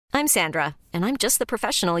I'm Sandra, and I'm just the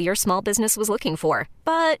professional your small business was looking for.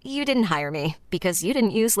 But you didn't hire me because you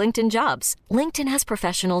didn't use LinkedIn Jobs. LinkedIn has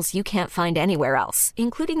professionals you can't find anywhere else,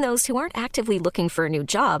 including those who aren't actively looking for a new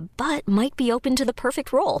job, but might be open to the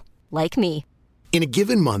perfect role, like me. In a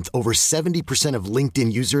given month, over 70% of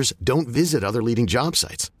LinkedIn users don't visit other leading job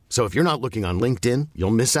sites. So if you're not looking on LinkedIn,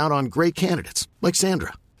 you'll miss out on great candidates like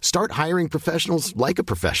Sandra. Start hiring professionals like a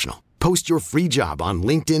professional. Post your free job on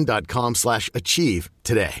linkedin.com/achieve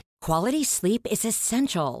today. Quality sleep is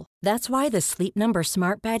essential. That's why the Sleep Number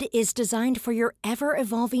Smart Bed is designed for your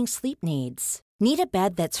ever-evolving sleep needs. Need a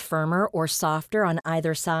bed that's firmer or softer on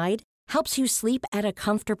either side? Helps you sleep at a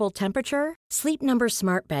comfortable temperature? Sleep Number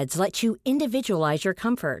Smart Beds let you individualize your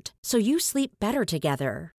comfort, so you sleep better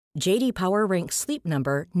together. J.D. Power ranks Sleep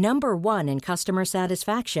Number number 1 in customer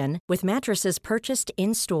satisfaction with mattresses purchased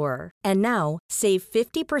in-store. And now, save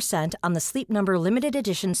 50% on the Sleep Number Limited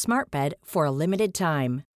Edition Smart Bed for a limited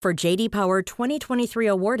time. For J.D. Power 2023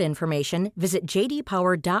 award information, visit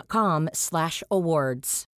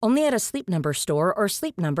jdpower.com/awards. Only at a Sleep Number store or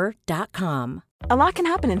sleepnumber.com. A lot can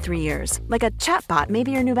happen in 3 years, like a chatbot may be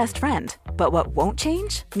your new best friend. But what won't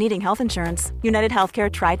change? Needing health insurance. United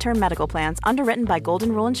Healthcare Tri-Term Medical Plans, underwritten by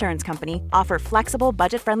Golden Rule Insurance Company, offer flexible,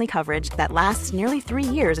 budget-friendly coverage that lasts nearly 3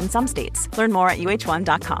 years in some states. Learn more at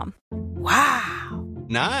uh1.com. Wow.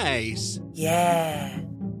 Nice. Yeah.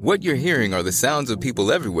 What you're hearing are the sounds of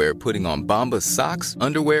people everywhere putting on Bombas socks,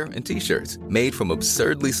 underwear, and T-shirts made from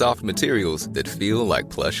absurdly soft materials that feel like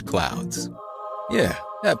plush clouds. Yeah,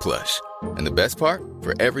 that plush. And the best part?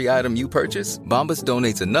 For every item you purchase, Bombas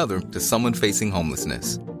donates another to someone facing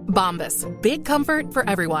homelessness. Bombas. Big comfort for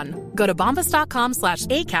everyone. Go to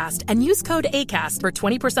bombas.com/ACAST and use code ACAST for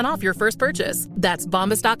 20% off your first purchase. That's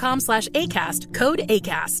bombas.com/ACAST. Code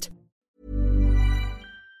ACAST.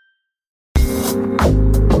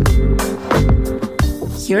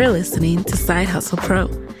 You're listening to Side Hustle Pro,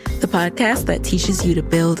 the podcast that teaches you to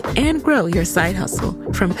build and grow your side hustle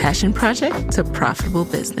from passion project to profitable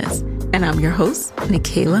business. And I'm your host,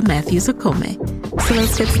 Nicaila Matthews-Okome. So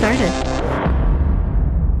let's get started.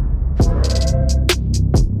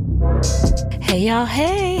 Hey y'all,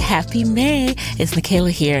 hey, happy May. It's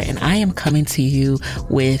Nicaila here, and I am coming to you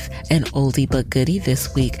with an oldie but goodie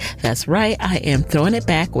this week. That's right, I am throwing it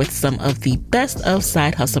back with some of the best of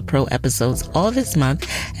Side Hustle Pro episodes all this month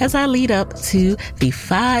as I lead up to the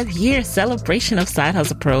 5-year celebration of Side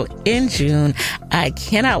Hustle Pro in June. I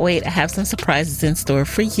cannot wait. I have some surprises in store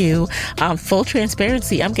for you. Full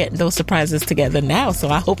transparency, I'm getting those surprises together now, so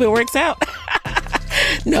I hope it works out.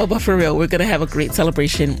 No, but for real, we're going to have a great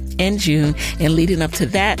celebration in June. And leading up to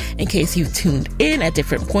that, in case you've tuned in at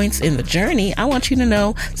different points in the journey, I want you to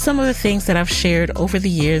know some of the things that I've shared over the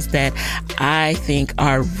years that I think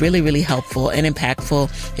are really, really helpful and impactful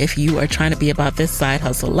if you are trying to be about this side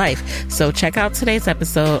hustle life. So check out today's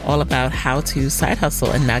episode all about how to side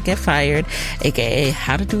hustle and not get fired, aka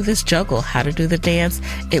how to do this juggle, how to do the dance.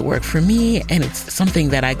 It worked for me, and it's something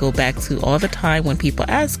that I go back to all the time when people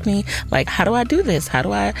ask me, like, how do I do this? How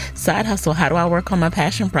do I side hustle? How do I work on my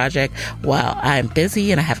passion project while I'm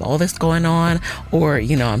busy and I have all this going on? Or,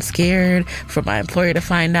 I'm scared for my employer to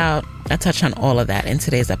find out. I touch on all of that in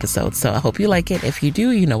today's episode. So I hope you like it. If you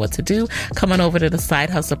do, you know what to do. Come on over to the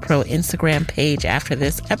Side Hustle Pro Instagram page after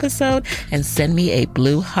this episode and send me a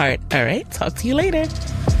blue heart. All right. Talk to you later.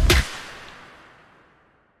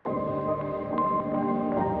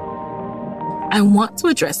 I want to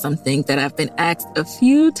address something that I've been asked a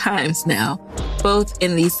few times now, both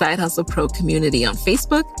in the Side Hustle Pro community on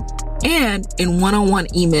Facebook and in one-on-one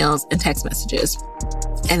emails and text messages.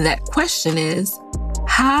 And that question is,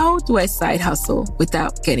 how do I side hustle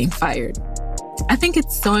without getting fired? I think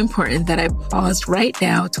it's so important that I pause right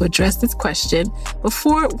now to address this question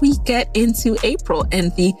before we get into April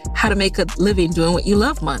and the How to Make a Living Doing What You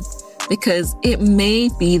Love month, because it may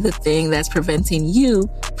be the thing that's preventing you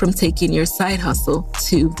from taking your side hustle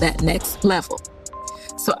to that next level.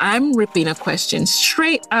 So I'm ripping a question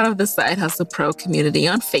straight out of the Side Hustle Pro community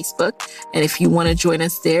on Facebook. And if you want to join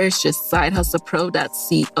us there, it's just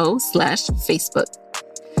sidehustlepro.co/Facebook.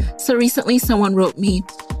 So recently someone wrote me,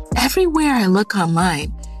 everywhere I look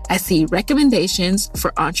online, I see recommendations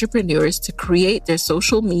for entrepreneurs to create their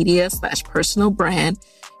social media/personal brand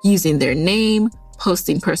using their name,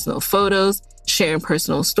 posting personal photos, sharing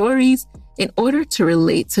personal stories in order to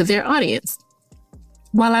relate to their audience.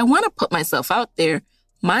 While I want to put myself out there,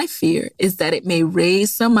 my fear is that it may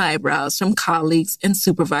raise some eyebrows from colleagues and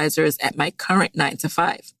supervisors at my current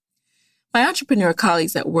 9-to-5. My entrepreneur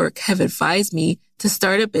colleagues at work have advised me to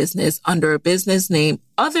start a business under a business name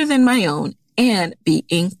other than my own and be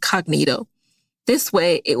incognito. This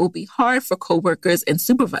way, it will be hard for coworkers and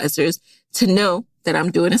supervisors to know that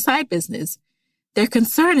I'm doing a side business. Their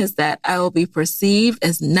concern is that I will be perceived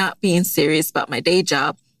as not being serious about my day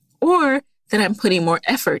job or that I'm putting more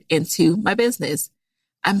effort into my business.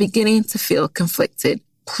 I'm beginning to feel conflicted.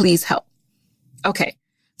 Please help. Okay,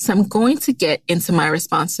 so I'm going to get into my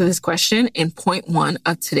response to this question in point 1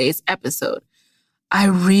 of today's episode. I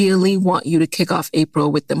really want you to kick off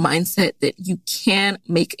April with the mindset that you can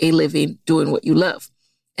make a living doing what you love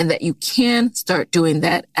and that you can start doing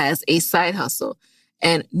that as a side hustle.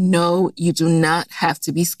 And no, you do not have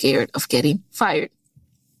to be scared of getting fired.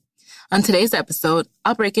 On today's episode,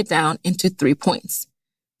 I'll break it down into 3 points.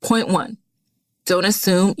 Point 1, don't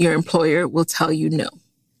assume your employer will tell you no.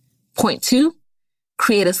 Point 2,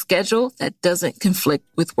 create a schedule that doesn't conflict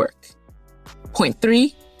with work. Point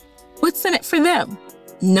 3, what's in it for them?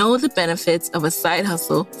 Know the benefits of a side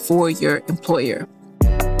hustle for your employer.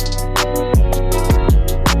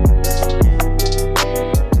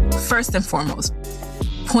 First and foremost,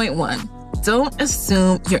 point 1, don't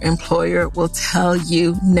assume your employer will tell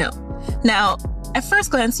you no. Now, at first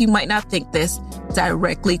glance, you might not think this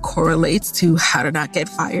directly correlates to how to not get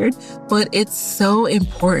fired, but it's so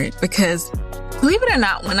important because, believe it or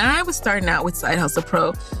not, when I was starting out with Side Hustle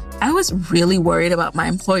Pro, I was really worried about my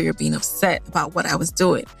employer being upset about what I was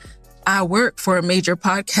doing. I work for a major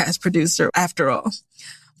podcast producer after all.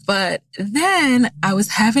 But then I was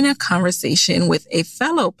having a conversation with a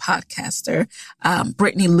fellow podcaster,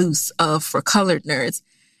 Brittany Luce of For Colored Nerds,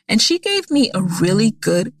 and she gave me a really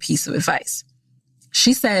good piece of advice.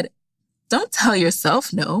 She said, don't tell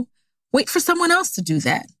yourself no. Wait for someone else to do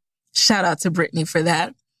that. Shout out to Brittany for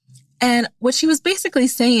that. And what she was basically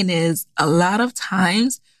saying is a lot of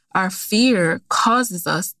times our fear causes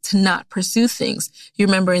us to not pursue things. You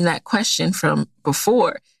remember in that question from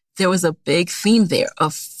before, there was a big theme there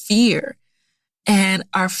of fear. And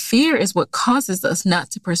our fear is what causes us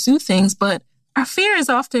not to pursue things, but our fear is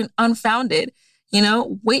often unfounded. You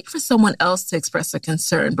know, wait for someone else to express a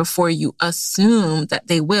concern before you assume that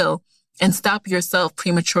they will and stop yourself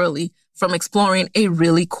prematurely from exploring a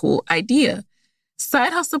really cool idea.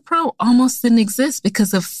 Side Hustle Pro almost didn't exist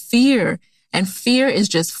because of fear, and fear is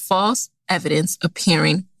just false evidence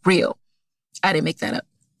appearing real. I didn't make that up.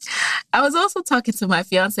 I was also talking to my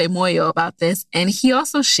fiance Moyo about this, and he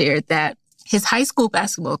also shared that his high school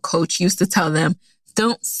basketball coach used to tell them,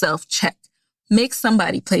 don't self-check. Make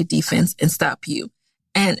somebody play defense and stop you.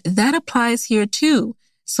 And that applies here too.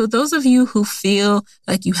 So those of you who feel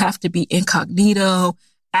like you have to be incognito,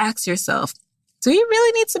 ask yourself, do you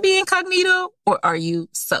really need to be incognito or are you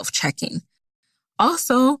self-checking?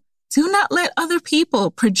 Also, do not let other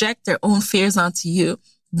people project their own fears onto you.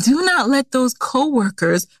 Do not let those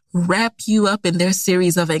coworkers wrap you up in their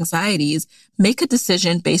series of anxieties. Make a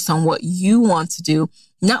decision based on what you want to do,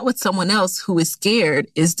 not what someone else who is scared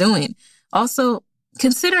is doing. Also,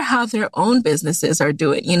 consider how their own businesses are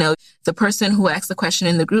doing. You know, the person who asked the question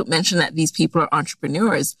in the group mentioned that these people are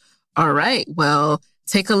entrepreneurs. All right, well,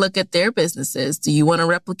 take a look at their businesses. Do you want to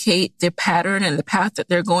replicate their pattern and the path that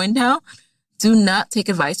they're going down? Do not take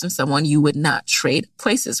advice from someone you would not trade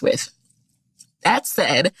places with. That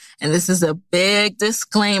said, and this is a big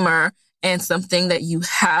disclaimer and something that you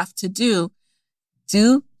have to do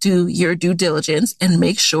your due diligence and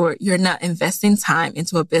make sure you're not investing time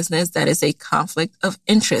into a business that is a conflict of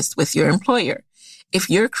interest with your employer. If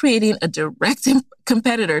you're creating a direct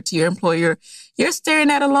competitor to your employer, you're staring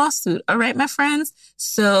at a lawsuit. All right, my friends?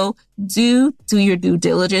 So do your due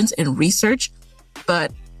diligence and research.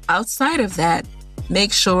 But outside of that,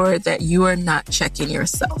 make sure that you are not checking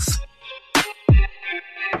yourself.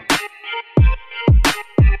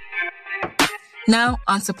 Now,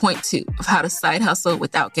 on to point 2 of how to side hustle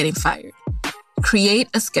without getting fired. Create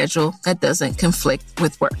a schedule that doesn't conflict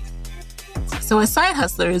with work. So as side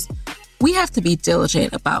hustlers, we have to be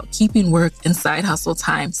diligent about keeping work and side hustle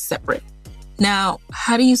time separate. Now,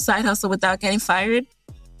 how do you side hustle without getting fired?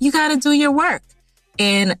 You got to do your work.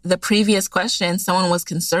 In the previous question, someone was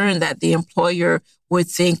concerned that the employer would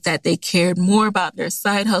think that they cared more about their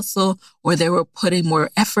side hustle or they were putting more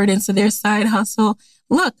effort into their side hustle.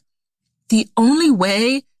 Look, the only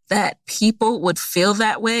way that people would feel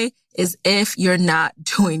that way is if you're not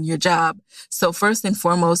doing your job. So first and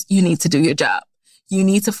foremost, you need to do your job. You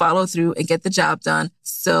need to follow through and get the job done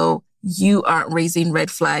so you aren't raising red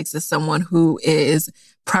flags as someone who is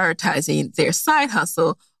prioritizing their side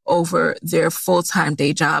hustle over their full-time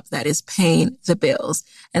day job that is paying the bills.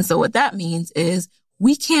 And so what that means is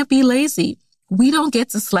we can't be lazy. We don't get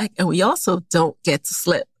to slack and we also don't get to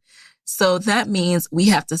slip. So that means we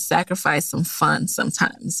have to sacrifice some fun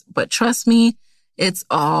sometimes. But trust me, it's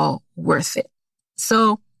all worth it.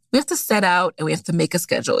 So we have to set out and we have to make a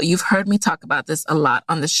schedule. You've heard me talk about this a lot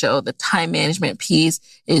on the show. The time management piece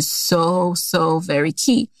is so very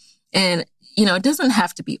key. And, it doesn't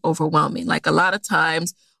have to be overwhelming. Like a lot of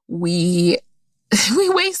times we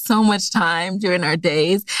waste so much time during our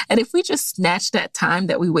days. And if we just snatch that time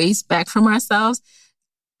that we waste back from ourselves,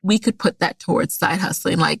 we could put that towards side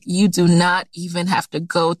hustling. Like you do not even have to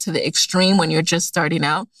go to the extreme when you're just starting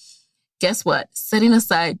out. Guess what? Setting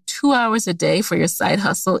aside 2 hours a day for your side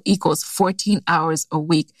hustle equals 14 hours a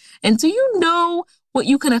week. And do you know what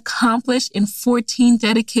you can accomplish in 14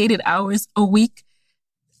 dedicated hours a week?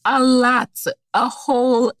 A lot, a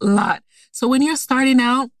whole lot. So when you're starting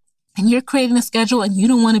out and you're creating a schedule and you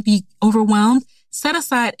don't want to be overwhelmed, set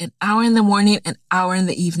aside an hour in the morning, an hour in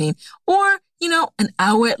the evening, or an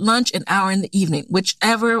hour at lunch, an hour in the evening,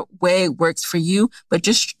 whichever way works for you. But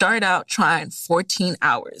just start out trying 14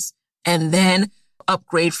 hours. And then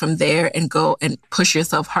upgrade from there and go and push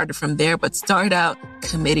yourself harder from there. But start out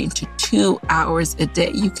committing to 2 hours a day.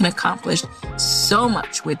 You can accomplish so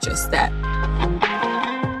much with just that.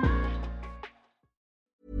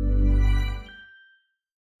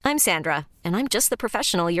 I'm Sandra, and I'm just the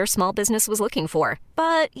professional your small business was looking for.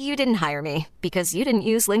 But you didn't hire me because you didn't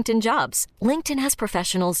use LinkedIn Jobs. LinkedIn has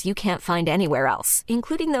professionals you can't find anywhere else,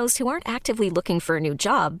 including those who aren't actively looking for a new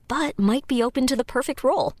job, but might be open to the perfect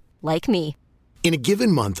role. Like me. In a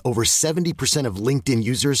given month, over 70% of LinkedIn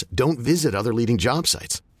users don't visit other leading job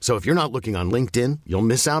sites. So if you're not looking on LinkedIn, you'll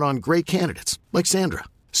miss out on great candidates like Sandra.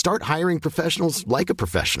 Start hiring professionals like a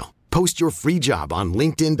professional. Post your free job on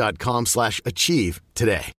linkedin.com/achieve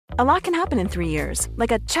today. A lot can happen in 3 years,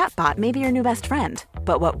 like a chatbot may be your new best friend.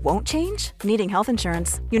 But what won't change? Needing health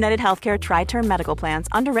insurance. United Healthcare Tri-Term Medical Plans,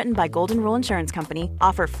 underwritten by Golden Rule Insurance Company,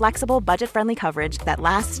 offer flexible, budget-friendly coverage that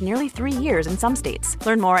lasts nearly 3 years in some states.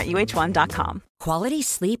 Learn more at uh1.com. Quality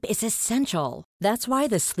sleep is essential. That's why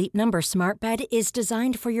the Sleep Number Smart Bed is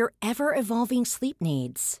designed for your ever-evolving sleep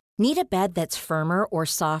needs. Need a bed that's firmer or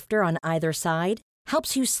softer on either side?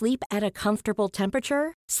 Helps you sleep at a comfortable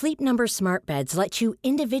temperature? Sleep Number Smart Beds let you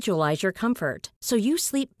individualize your comfort, so you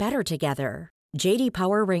sleep better together. J.D.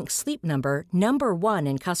 Power ranks Sleep Number number 1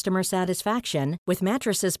 in customer satisfaction with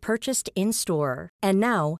mattresses purchased in-store. And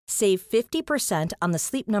now, save 50% on the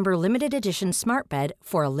Sleep Number Limited Edition Smart Bed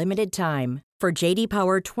for a limited time. For J.D.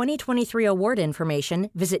 Power 2023 award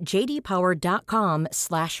information, visit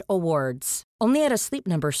jdpower.com/awards. Only at a Sleep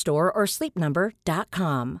Number store or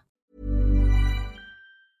sleepnumber.com.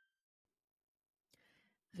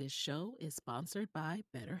 This show is sponsored by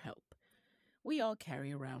BetterHelp. We all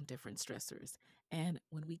carry around different stressors, and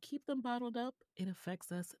when we keep them bottled up, it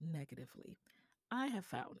affects us negatively. I have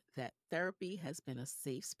found that therapy has been a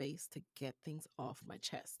safe space to get things off my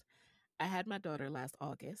chest. I had my daughter last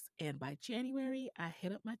August, and by January, I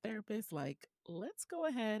hit up my therapist like, let's go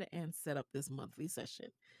ahead and set up this monthly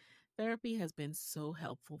session. Therapy has been so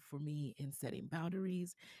helpful for me in setting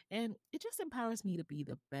boundaries, and it just empowers me to be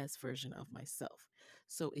the best version of myself.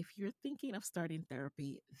 So if you're thinking of starting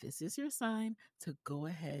therapy, this is your sign to go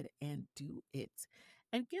ahead and do it.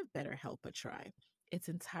 And give BetterHelp a try. It's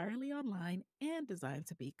entirely online and designed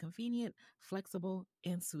to be convenient, flexible,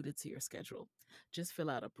 and suited to your schedule. Just fill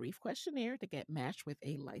out a brief questionnaire to get matched with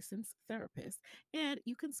a licensed therapist, and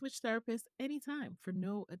you can switch therapists anytime for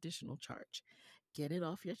no additional charge. Get it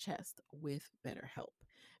off your chest with BetterHelp.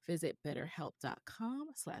 Visit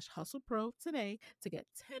BetterHelp.com/HustlePro today to get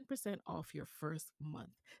 10% off your first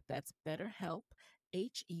month. That's BetterHelp,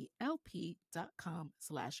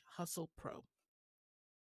 HELP.com/HustlePro.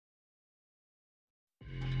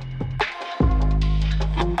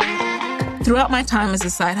 Throughout my time as a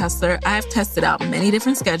side hustler, I've tested out many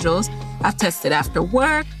different schedules. I've tested after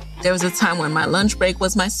work. There was a time when my lunch break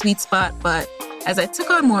was my sweet spot, but as I took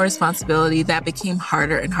on more responsibility, that became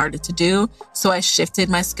harder and harder to do, so I shifted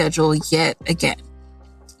my schedule yet again.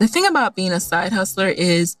 The thing about being a side hustler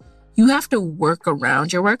is you have to work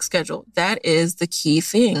around your work schedule. That is the key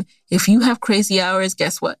thing. If you have crazy hours,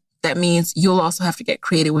 guess what? That means you'll also have to get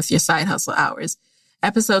creative with your side hustle hours.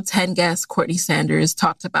 Episode 10 guest Courtney Sanders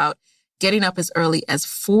talked about getting up as early as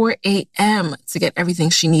 4 a.m. to get everything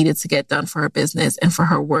she needed to get done for her business and for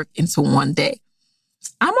her work into one day.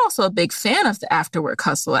 I'm also a big fan of the after work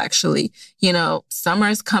hustle, actually. You know, summer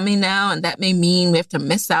is coming now, and that may mean we have to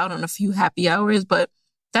miss out on a few happy hours, but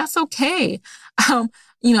that's okay. I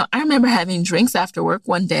remember having drinks after work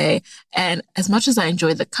one day, and as much as I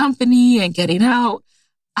enjoyed the company and getting out,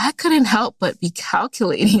 I couldn't help but be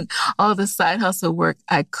calculating all the side hustle work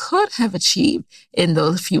I could have achieved in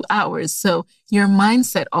those few hours. So your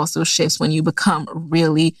mindset also shifts when you become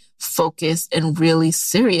really focused and really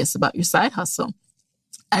serious about your side hustle.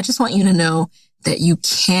 I just want you to know that you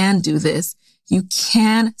can do this. You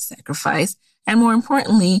can sacrifice. And more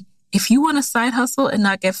importantly, if you want a side hustle and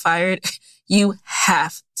not get fired, you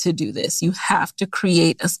have to do this. You have to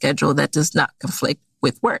create a schedule that does not conflict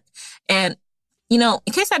with work. And, in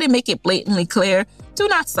case I didn't make it blatantly clear, do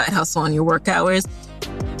not side hustle on your work hours.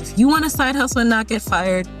 If you want to side hustle and not get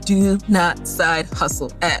fired, do not side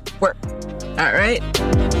hustle at work. All right?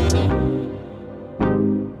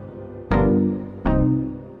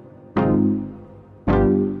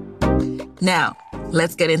 Now,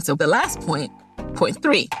 let's get into the last point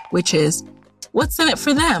 3, which is what's in it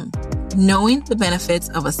for them? Knowing the benefits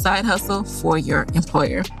of a side hustle for your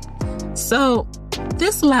employer. So,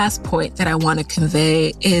 this last point that I want to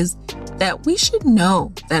convey is that we should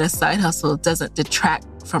know that a side hustle doesn't detract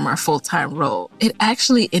from our full-time role. It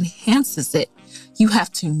actually enhances it. You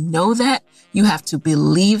have to know that, you have to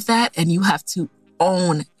believe that, and you have to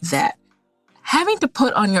own that. Having to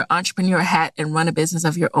put on your entrepreneur hat and run a business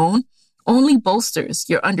of your own only bolsters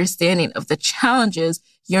your understanding of the challenges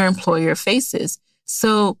your employer faces.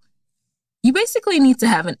 So you basically need to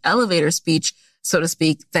have an elevator speech, so to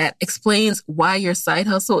speak, that explains why your side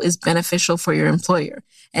hustle is beneficial for your employer.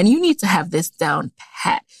 And you need to have this down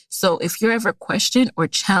pat. So if you're ever questioned or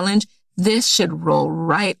challenged, this should roll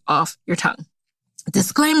right off your tongue.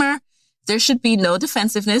 Disclaimer, there should be no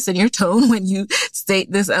defensiveness in your tone when you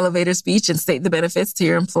state this elevator speech and state the benefits to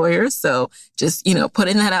your employer. So just,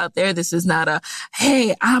 putting that out there. This is not a,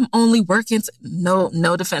 hey, I'm only working.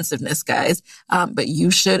 No defensiveness, guys. But you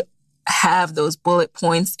should have those bullet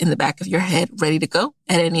points in the back of your head ready to go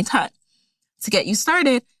at any time. To get you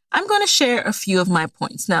started, I'm going to share a few of my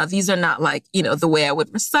points. Now, these are not like, the way I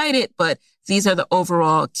would recite it, but these are the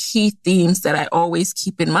overall key themes that I always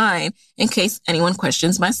keep in mind in case anyone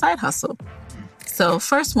questions my side hustle. So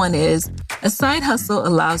first one is a side hustle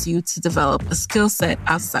allows you to develop a skill set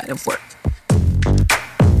outside of work.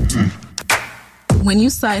 When you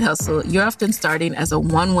side hustle, you're often starting as a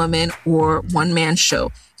one-woman or one-man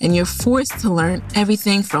show, and you're forced to learn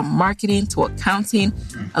everything from marketing to accounting,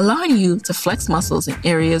 allowing you to flex muscles in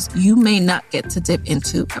areas you may not get to dip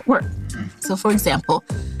into at work. So, for example,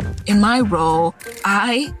 in my role,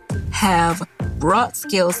 I have brought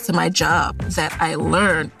skills to my job that I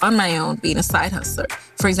learned on my own being a side hustler.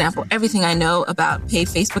 For example, everything I know about paid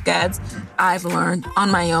Facebook ads, I've learned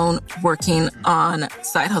on my own working on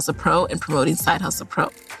Side Hustle Pro and promoting Side Hustle Pro.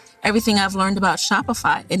 Everything I've learned about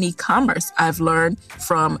Shopify and e-commerce, I've learned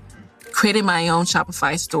from creating my own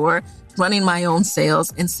Shopify store, running my own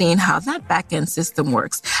sales, and seeing how that back-end system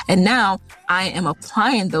works. And now I am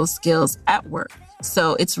applying those skills at work.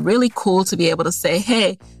 So it's really cool to be able to say,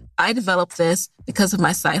 hey, I developed this because of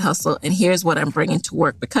my side hustle, and here's what I'm bringing to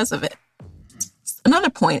work because of it.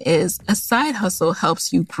 Another point is a side hustle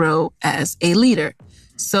helps you grow as a leader.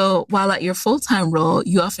 So while at your full-time role,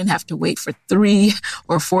 you often have to wait for 3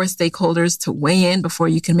 or 4 stakeholders to weigh in before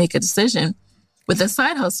you can make a decision. With a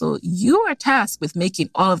side hustle, you are tasked with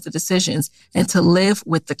making all of the decisions and to live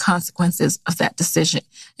with the consequences of that decision.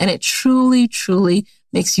 And it truly, truly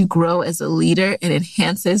makes you grow as a leader and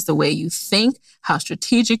enhances the way you think, how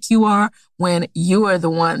strategic you are when you are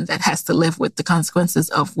the one that has to live with the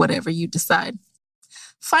consequences of whatever you decide.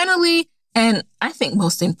 Finally, and I think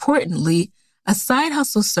most importantly, a side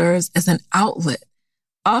hustle serves as an outlet.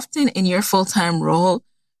 Often in your full-time role,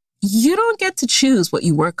 you don't get to choose what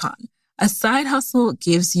you work on. A side hustle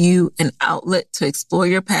gives you an outlet to explore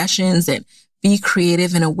your passions and be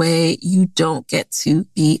creative in a way you don't get to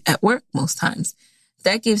be at work most times.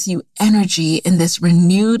 That gives you energy and this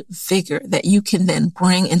renewed vigor that you can then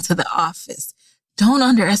bring into the office. Don't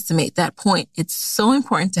underestimate that point. It's so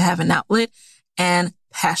important to have an outlet and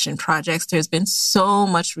passion projects. There's been so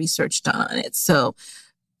much research done on it. So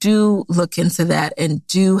do look into that and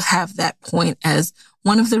do have that point as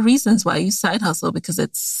one of the reasons why you side hustle, because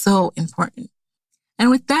it's so important. And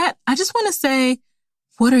with that, I just want to say,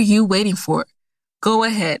 what are you waiting for? Go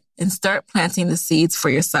ahead and start planting the seeds for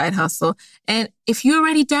your side hustle. And if you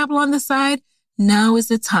already dabble on the side, now is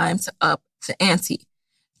the time to up the ante.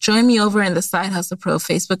 Join me over in the Side Hustle Pro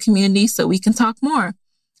Facebook community so we can talk more.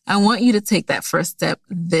 I want you to take that first step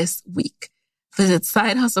this week. Visit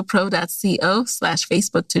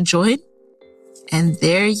sidehustlepro.co/Facebook to join. And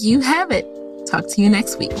there you have it. Talk to you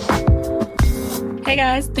next week. Hey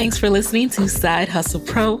guys, thanks for listening to Side Hustle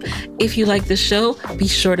Pro. If you like the show, be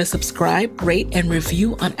sure to subscribe, rate, and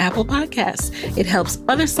review on Apple Podcasts. It helps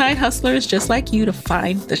other side hustlers just like you to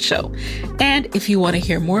find the show. And if you want to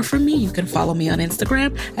hear more from me, you can follow me on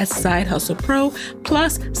Instagram at Side Hustle Pro.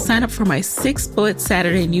 Plus, sign up for my 6-bullet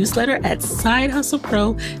Saturday newsletter at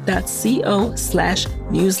sidehustlepro.co/read.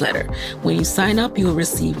 newsletter. When you sign up, you will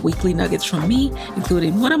receive weekly nuggets from me,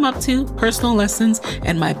 including what I'm up to, personal lessons,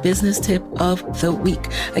 and my business tip of the week.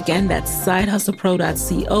 Again, that's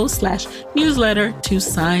sidehustlepro.co/newsletter to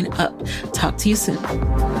sign up. Talk to you soon.